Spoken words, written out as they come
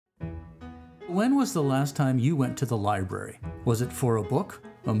When was the last time you went to the library? Was it for a book,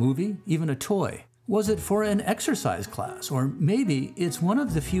 a movie, even a toy? Was it for an exercise class? Or maybe it's one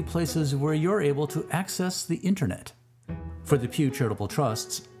of the few places where you're able to access the internet. For the Pew Charitable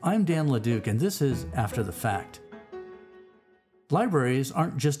Trusts, I'm Dan LeDuc, and this is After the Fact. Libraries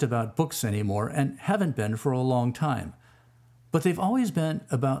aren't just about books anymore and haven't been for a long time. But they've always been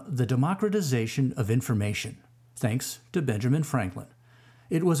about the democratization of information, thanks to Benjamin Franklin.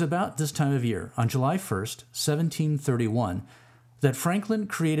 It was about this time of year, on July 1st, 1731, that Franklin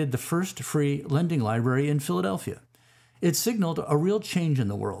created the first free lending library in Philadelphia. It signaled a real change in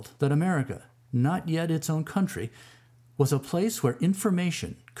the world, that America, not yet its own country, was a place where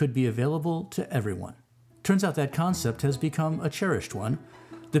information could be available to everyone. Turns out that concept has become a cherished one.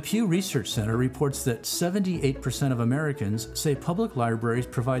 The Pew Research Center reports that 78% of Americans say public libraries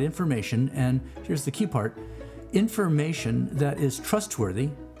provide information, and here's the key part, information that is trustworthy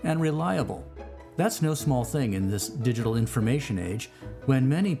and reliable. That's no small thing in this digital information age, when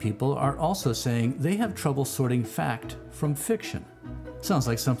many people are also saying they have trouble sorting fact from fiction. Sounds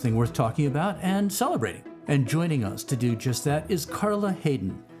like something worth talking about and celebrating. And joining us to do just that is Carla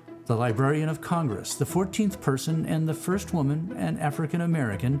Hayden, the Librarian of Congress, the 14th person and the first woman and African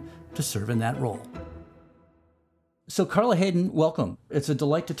American to serve in that role. So Carla Hayden, welcome. It's a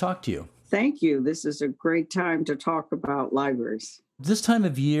delight to talk to you. Thank you. This is a great time to talk about libraries. This time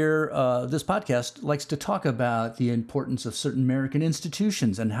of year, this podcast likes to talk about the importance of certain American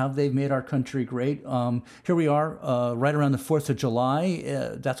institutions and how they've made our country great. Here we are, right around the 4th of July.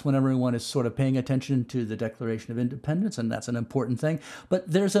 That's when everyone is sort of paying attention to the Declaration of Independence, and that's an important thing. But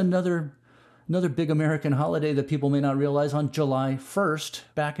there's another big American holiday that people may not realize on July 1st,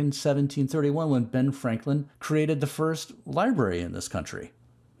 back in 1731, when Ben Franklin created the first library in this country.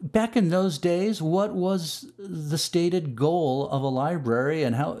 Back in those days, what was the stated goal of a library,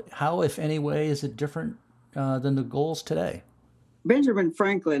 and how if any way, is it different than the goals today? Benjamin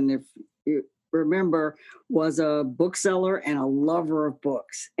Franklin, if you remember, was a bookseller and a lover of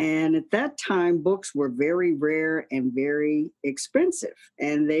books. And at that time, books were very rare and very expensive,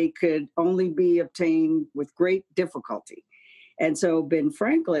 and they could only be obtained with great difficulty. And so Ben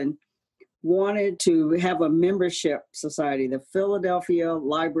Franklin wanted to have a membership society, the Philadelphia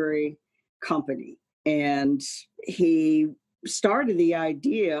Library Company. And he started the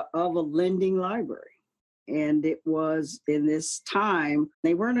idea of a lending library. And it was in this time,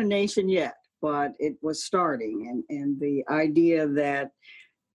 they weren't a nation yet, but it was starting. And the idea that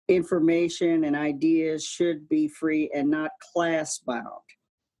information and ideas should be free and not class bound.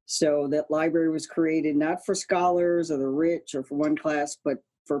 So that library was created not for scholars or the rich or for one class, but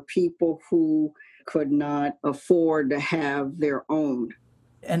for people who could not afford to have their own.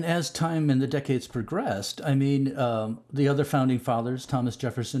 And as time and the decades progressed, I mean, the other founding fathers, Thomas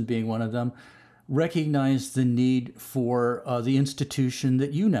Jefferson being one of them, recognized the need for the institution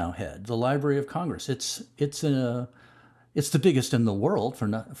that you now head, the Library of Congress. It's the biggest in the world,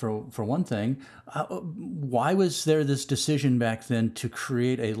 for one thing. Why was there this decision back then to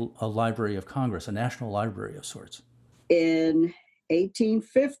create a Library of Congress, a national library of sorts? In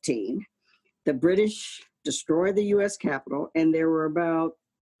 1815, the British destroyed the U.S. Capitol, and there were about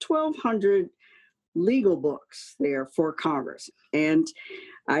 1,200 legal books there for Congress. And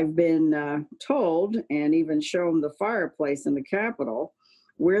I've been told and even shown the fireplace in the Capitol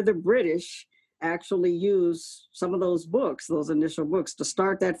where the British actually used some of those books, those initial books, to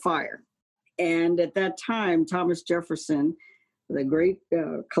start that fire. And at that time, Thomas Jefferson, the great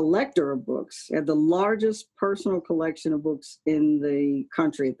collector of books, had the largest personal collection of books in the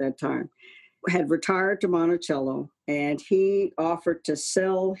country at that time, had retired to Monticello, and he offered to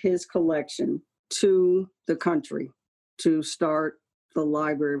sell his collection to the country to start the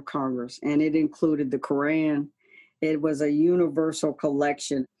Library of Congress. And it included the Quran. It was a universal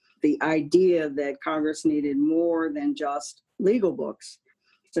collection. The idea that Congress needed more than just legal books.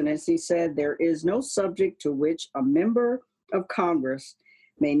 And as he said, there is no subject to which a member of Congress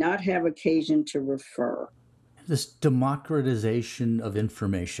may not have occasion to refer. This democratization of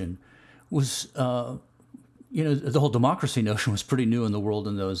information was, the whole democracy notion was pretty new in the world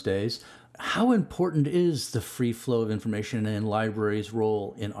in those days. How important is the free flow of information and libraries'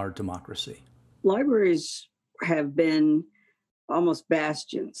 role in our democracy? Libraries have been almost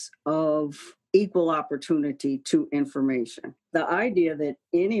bastions of equal opportunity to information. The idea that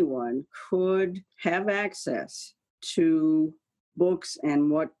anyone could have access to books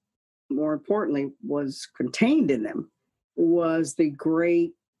and what, more importantly, was contained in them was the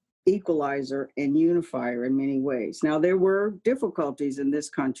great equalizer and unifier in many ways. Now, there were difficulties in this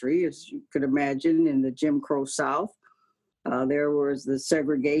country, as you could imagine, in the Jim Crow South, There was the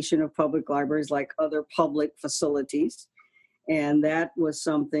segregation of public libraries like other public facilities. And that was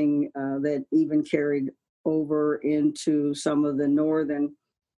something that even carried over into some of the northern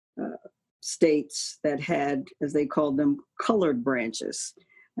states that had, as they called them, colored branches,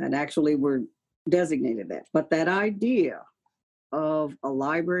 and actually were designated that. But that idea of a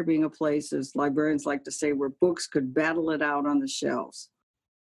library being a place, as librarians like to say, where books could battle it out on the shelves.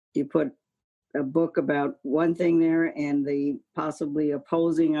 You put a book about one thing there and the possibly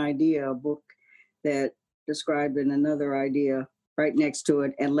opposing idea, a book that described another idea right next to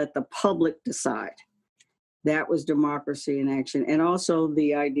it, and let the public decide. That was democracy in action. And also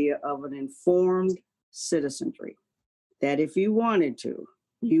the idea of an informed citizenry, that if you wanted to,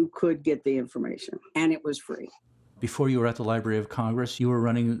 you could get the information, and it was free. Before you were at the Library of Congress, you were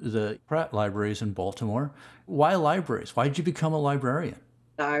running the Pratt Libraries in Baltimore. Why libraries? Why did you become a librarian?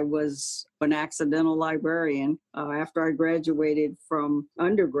 I was an accidental librarian after I graduated from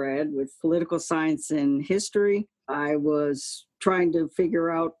undergrad with political science and history. I was trying to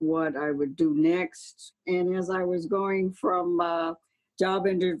figure out what I would do next. And as I was going from job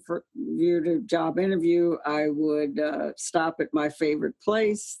interview to job interview, I would stop at my favorite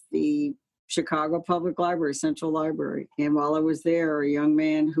place, the Chicago Public Library, Central Library. And while I was there, a young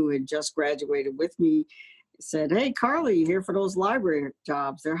man who had just graduated with me said, "Hey, Carla, you here for those library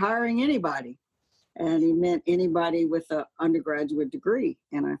jobs? They're hiring anybody." And he meant anybody with an undergraduate degree.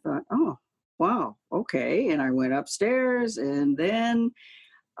 And I thought, oh, wow, okay. And I went upstairs and then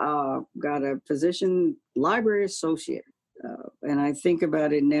got a position, library associate. And I think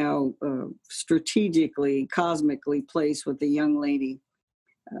about it now, strategically, cosmically placed with a young lady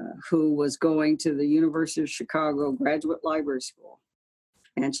who was going to the University of Chicago Graduate Library School.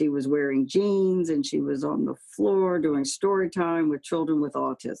 And she was wearing jeans and she was on the floor doing story time with children with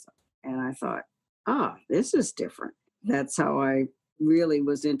autism. And I thought, this is different. That's how I really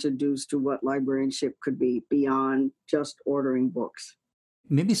was introduced to what librarianship could be beyond just ordering books.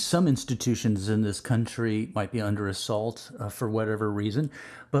 Maybe some institutions in this country might be under assault for whatever reason,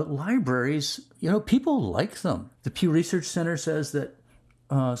 but libraries, people like them. The Pew Research Center says that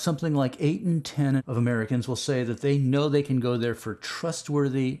something like 8 in 10 of Americans will say that they know they can go there for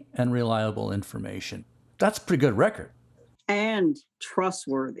trustworthy and reliable information. That's a pretty good record. And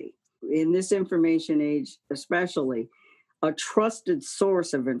trustworthy. In this information age, especially, a trusted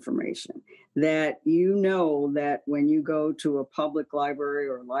source of information that that when you go to a public library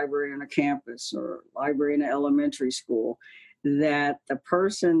or library on a campus or library in an elementary school, that the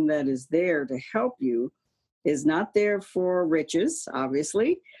person that is there to help you is not there for riches,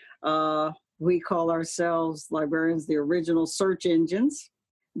 obviously. We call ourselves librarians the original search engines,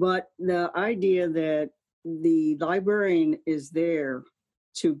 but the idea that the librarian is there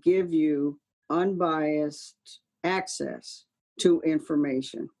to give you unbiased access to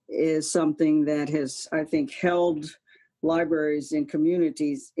information is something that has, I think, held libraries and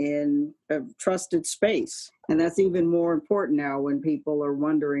communities in a trusted space. And that's even more important now when people are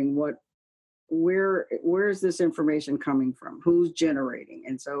wondering where is this information coming from? Who's generating?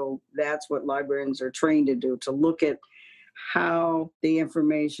 And so that's what librarians are trained to do, to look at how the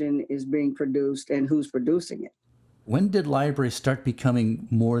information is being produced and who's producing it. When did libraries start becoming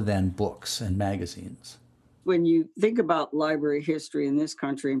more than books and magazines? When you think about library history in this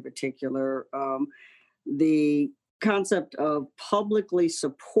country in particular, the concept of publicly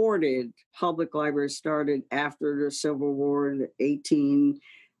supported public libraries started after the Civil War in the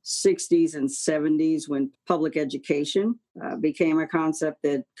 1860s and 70s, when public education became a concept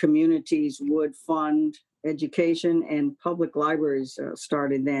that communities would fund education, and public libraries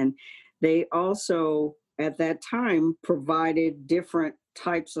started then. They also, at that time, provided different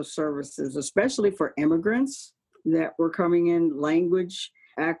types of services, especially for immigrants that were coming in, language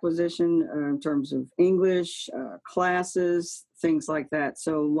acquisition in terms of English, classes, things like that.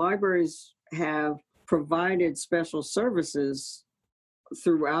 So libraries have provided special services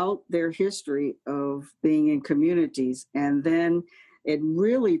throughout their history of being in communities. And then it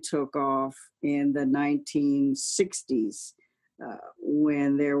really took off in the 1960s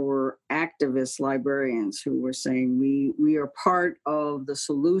when there were activist librarians who were saying, we are part of the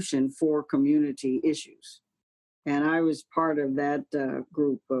solution for community issues. And I was part of that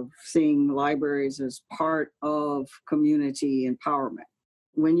group of seeing libraries as part of community empowerment.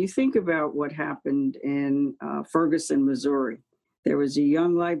 When you think about what happened in Ferguson, Missouri, there was a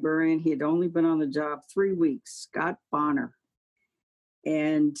young librarian. He had only been on the job 3 weeks, Scott Bonner.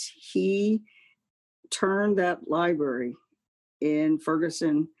 And he turned that library in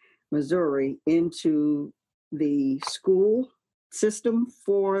Ferguson, Missouri, into the school system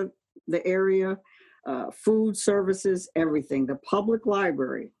for the area, food services, everything. The public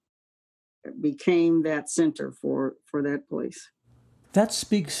library became that center for that place. That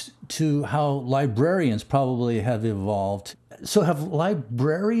speaks to how librarians probably have evolved. So have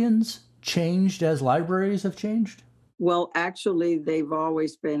librarians changed as libraries have changed? Well, actually, they've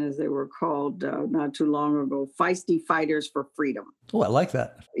always been, as they were called not too long ago, feisty fighters for freedom. Oh, I like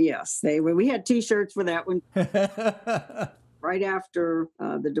that. Yes, we had T-shirts for that one. Right after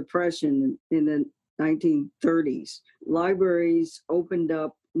the Depression in the 1930s, libraries opened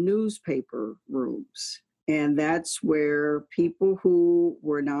up newspaper rooms. And that's where people who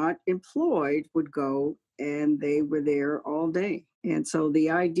were not employed would go, and they were there all day. And so the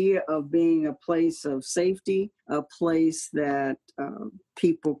idea of being a place of safety, a place that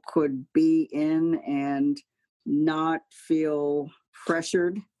people could be in and not feel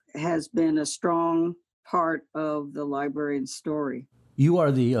pressured, has been a strong part of the librarian story. You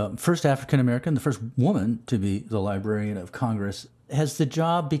are the first African-American, the first woman to be the Librarian of Congress. Has the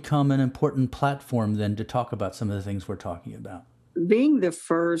job become an important platform then to talk about some of the things we're talking about? Being the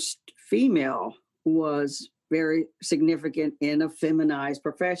first female was very significant in a feminized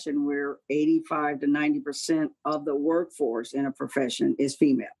profession where 85 to 90% of the workforce in a profession is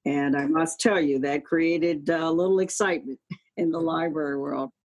female. And I must tell you, that created a little excitement in the library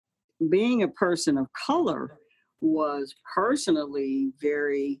world. Being a person of color was personally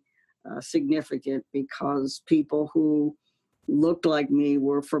very significant because people who looked like me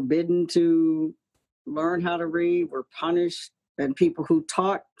were forbidden to learn how to read, were punished, and people who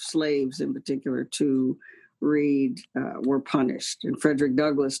taught slaves in particular to read were punished. And Frederick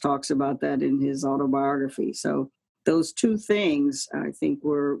Douglass talks about that in his autobiography. So those two things, I think,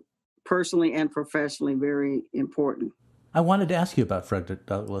 were personally and professionally very important. I wanted to ask you about Frederick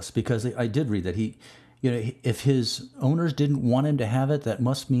Douglass because I did read that he, if his owners didn't want him to have it, that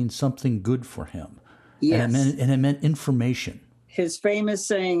must mean something good for him. Yes. And it meant information. His famous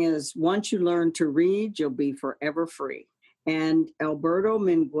saying is, once you learn to read, you'll be forever free. And Alberto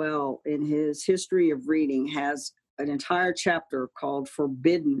Minguel, in his History of Reading, has an entire chapter called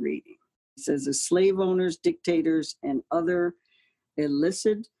Forbidden Reading. He says, the slave owners, dictators, and other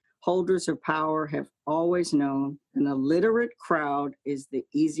illicit holders of power have always known an illiterate crowd is the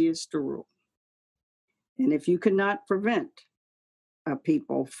easiest to rule. And if you cannot prevent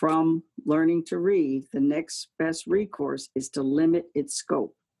people from learning to read, the next best recourse is to limit its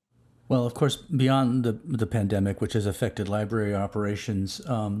scope. Well, of course, beyond the pandemic, which has affected library operations,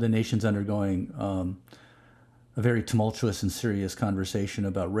 the nation's undergoing a very tumultuous and serious conversation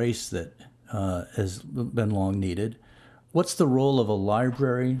about race that has been long needed. What's the role of a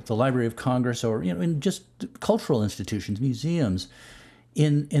library, the Library of Congress, or in just cultural institutions, museums,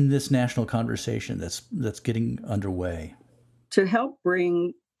 in this national conversation that's getting underway? To help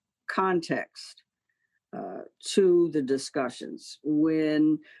bring context to the discussions,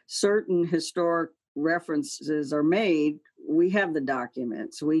 when certain historic references are made, we have the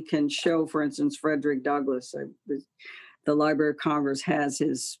documents. We can show, for instance, Frederick Douglass, the Library of Congress has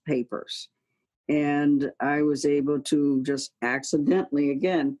his papers. And I was able to just accidentally,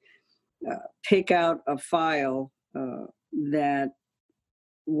 again, pick out a file that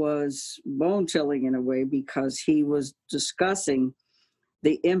was bone-chilling in a way, because he was discussing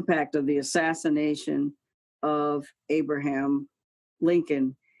the impact of the assassination of Abraham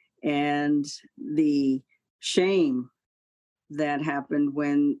Lincoln and the shame that happened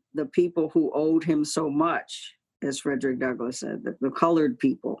when the people who owed him so much, as Frederick Douglass said, the colored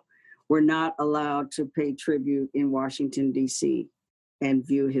people, were not allowed to pay tribute in Washington, D.C. and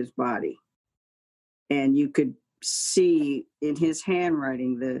view his body. And you could see in his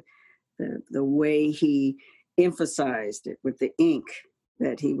handwriting the way he emphasized it with the ink,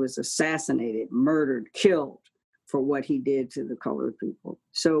 that he was assassinated, murdered, killed for what he did to the colored people.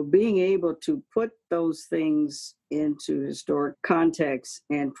 So being able to put those things into historic context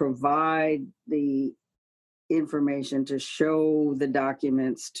and provide the information to show the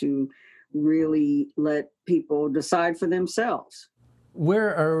documents, to really let people decide for themselves.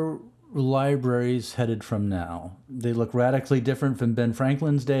 Where are libraries headed from now? They look radically different from Ben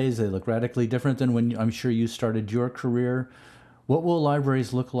Franklin's days. They look radically different than when I'm sure you started your career. What will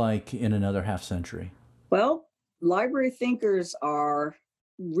libraries look like in another half century? Well, library thinkers are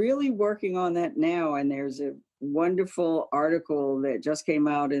really working on that now. And there's a wonderful article that just came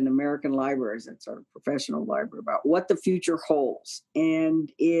out in American Libraries, it's our professional library, about what the future holds. And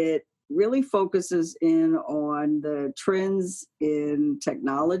it really focuses in on the trends in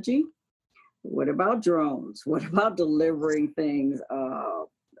technology. What about drones? What about delivering things?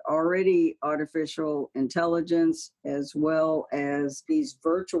 Already artificial intelligence, as well as these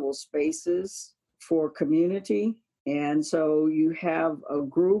virtual spaces for community. And so you have a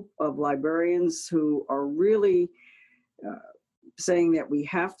group of librarians who are really saying that we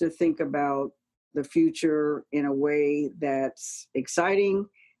have to think about the future in a way that's exciting,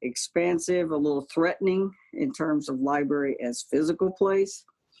 expansive, a little threatening in terms of library as physical place.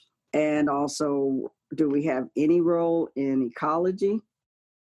 And also, do we have any role in ecology?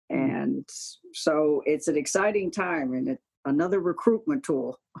 And so it's an exciting time, and another recruitment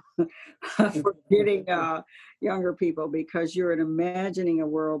tool for getting younger people, because you're imagining a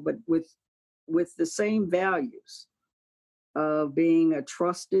world, but with the same values of being a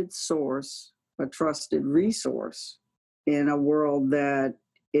trusted source, a trusted resource in a world that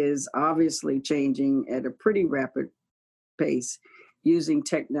is obviously changing at a pretty rapid pace, using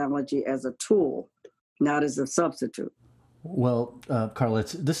technology as a tool, not as a substitute. Well, Carla,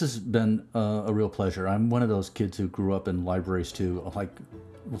 this has been a real pleasure. I'm one of those kids who grew up in libraries too, like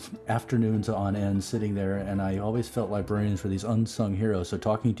afternoons on end sitting there, and I always felt librarians were these unsung heroes. So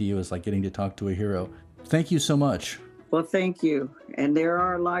talking to you is like getting to talk to a hero. Thank you so much. Well, thank you. And there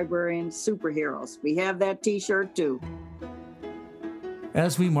are librarian superheroes. We have that t-shirt too.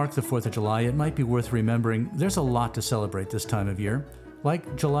 As we mark the 4th of July, it might be worth remembering there's a lot to celebrate this time of year,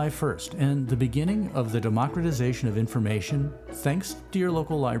 like July 1st and the beginning of the democratization of information, thanks to your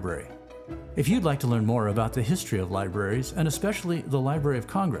local library. If you'd like to learn more about the history of libraries, and especially the Library of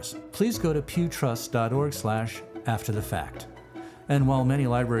Congress, please go to pewtrust.org/afterthefact. And while many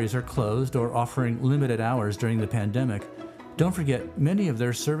libraries are closed or offering limited hours during the pandemic, don't forget many of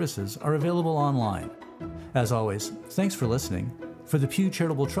their services are available online. As always, thanks for listening. For the Pew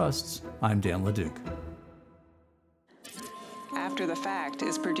Charitable Trusts, I'm Dan LeDuc. After the Fact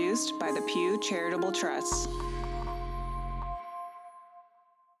is produced by the Pew Charitable Trusts.